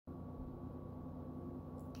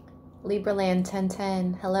Libra Land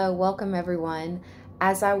 1010. Hello, welcome everyone.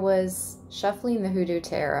 As I was shuffling the Hoodoo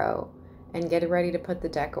Tarot and getting ready to put the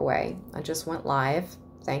deck away, I just went live.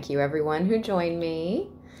 Thank you everyone who joined me.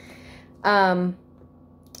 The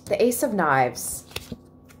Ace of Knives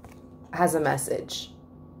has a message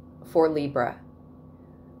for Libra.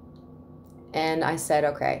 And I said,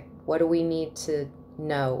 okay, what do we need to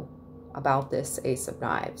know about this Ace of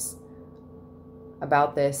Knives?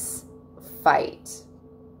 About this fight?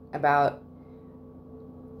 About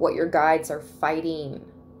what your guides are fighting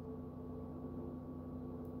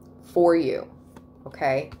for you,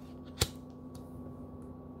 okay?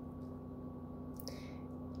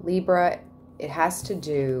 Libra, it has to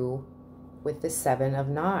do with the Seven of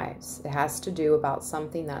Knives. It has to do about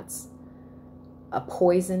something that's a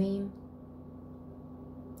poisoning,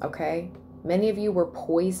 okay? Many of you were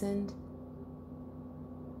poisoned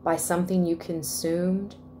by something you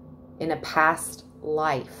consumed in a past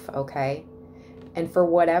life, okay? And for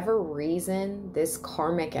whatever reason, this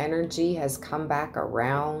karmic energy has come back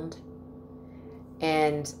around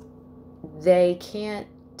and they can't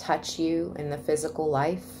touch you in the physical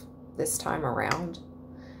life this time around.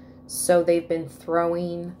 So they've been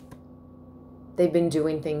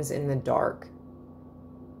doing things in the dark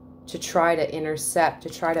to try to intercept, to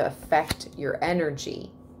try to affect your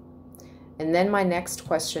energy. And then my next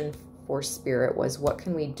question for Spirit was, what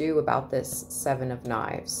can we do about this Seven of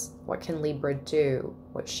Knives? What can Libra do?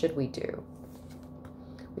 What should we do?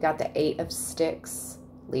 We got the Eight of Sticks,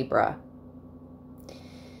 Libra.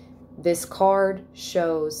 This card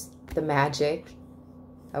shows the magic,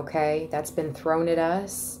 okay, that's been thrown at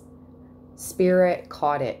us. Spirit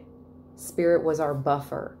caught it. Spirit was our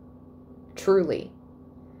buffer, truly.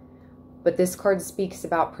 But this card speaks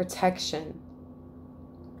about protection.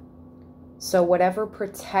 So whatever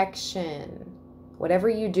protection, whatever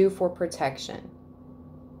you do for protection,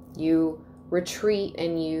 you retreat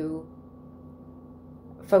and you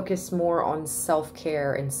focus more on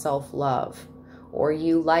self-care and self-love, or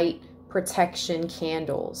you light protection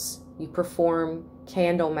candles, you perform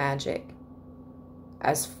candle magic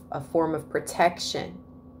as a form of protection.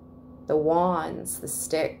 The wands, the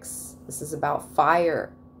sticks, this is about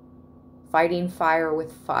fire, fighting fire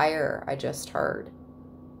with fire, I just heard.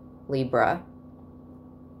 Libra.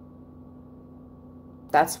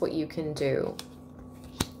 That's what you can do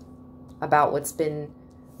about what's been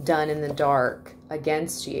done in the dark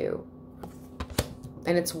against you.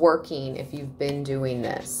 And it's working if you've been doing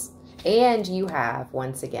this. And you have,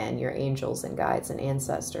 once again, your angels and guides and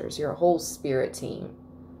ancestors, your whole spirit team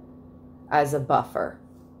as a buffer.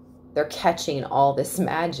 They're catching all this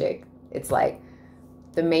magic. It's like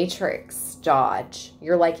the Matrix dodge.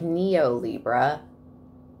 You're like Neo, Libra.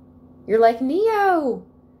 You're like Neo,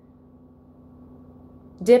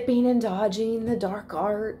 dipping and dodging the dark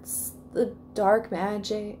arts, the dark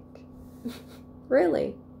magic,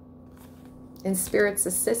 really. And Spirit's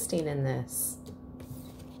assisting in this.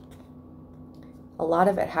 A lot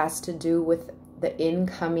of it has to do with the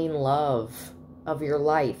incoming love of your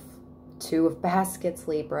life. Two of Baskets,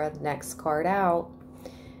 Libra, next card out.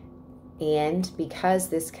 And because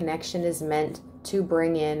this connection is meant to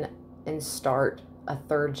bring in and start a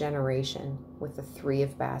third generation with the Three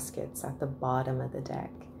of Baskets at the bottom of the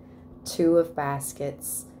deck. Two of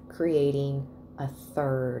Baskets creating a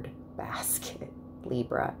third basket,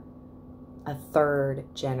 Libra. A third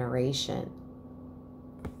generation.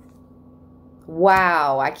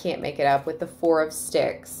 Wow, I can't make it up with the Four of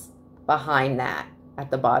Sticks behind that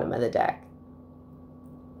at the bottom of the deck.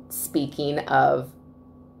 Speaking of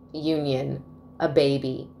union, a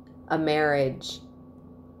baby, a marriage.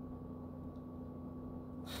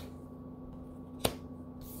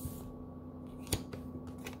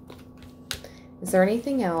 Is there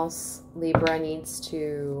anything else Libra needs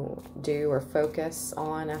to do or focus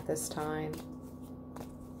on at this time?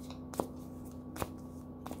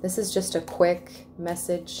 This is just a quick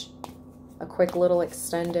message, a quick little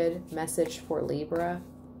extended message for Libra,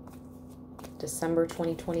 December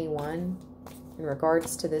 2021, in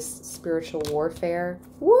regards to this spiritual warfare.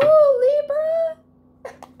 Woo, Libra!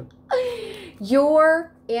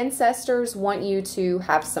 Your ancestors want you to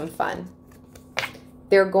have some fun.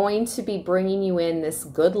 They're going to be bringing you in this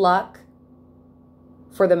good luck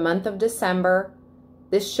for the month of December.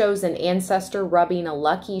 This shows an ancestor rubbing a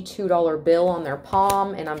lucky $2 bill on their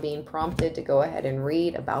palm, and I'm being prompted to go ahead and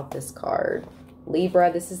read about this card.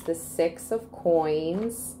 Libra, this is the Six of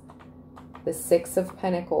Coins, the Six of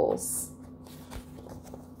Pentacles.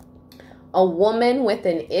 A woman with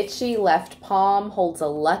an itchy left palm holds a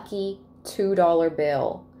lucky $2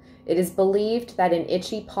 bill. It is believed that an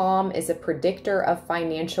itchy palm is a predictor of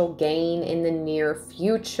financial gain in the near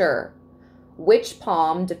future. Which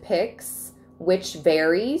palm depicts which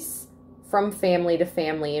varies from family to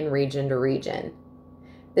family and region to region.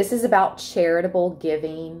 This is about charitable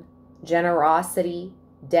giving, generosity,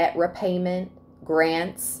 debt repayment,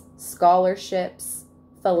 grants, scholarships,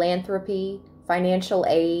 philanthropy, financial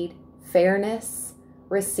aid, fairness,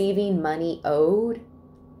 receiving money owed,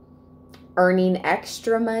 earning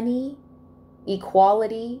extra money,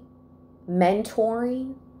 equality,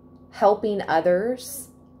 mentoring, helping others,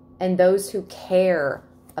 and those who care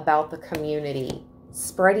about the community.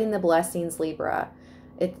 Spreading the blessings, Libra.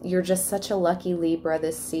 You're just such a lucky Libra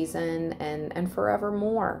this season and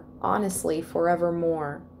forevermore. Honestly,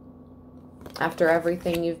 forevermore. After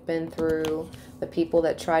everything you've been through, the people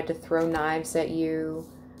that tried to throw knives at you,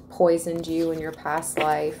 poisoned you in your past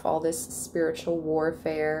life, all this spiritual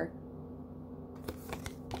warfare.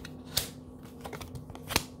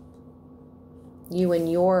 You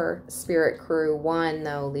and your spirit crew won,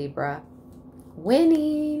 though, Libra.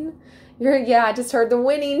 Winning. Yeah, I just heard the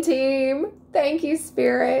winning team. Thank you,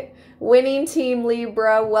 Spirit. Winning team,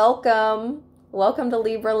 Libra. Welcome. Welcome to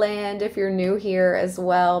Libra land if you're new here as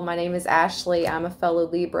well. My name is Ashley. I'm a fellow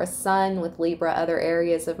Libra sun with Libra other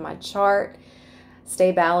areas of my chart.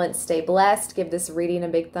 Stay balanced, stay blessed. Give this reading a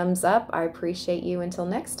big thumbs up. I appreciate you. Until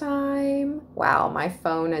next time. Wow, my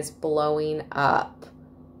phone is blowing up.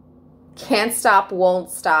 Can't stop,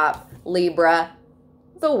 won't stop. Libra,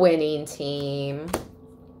 the winning team.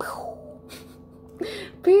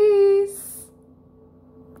 Peace.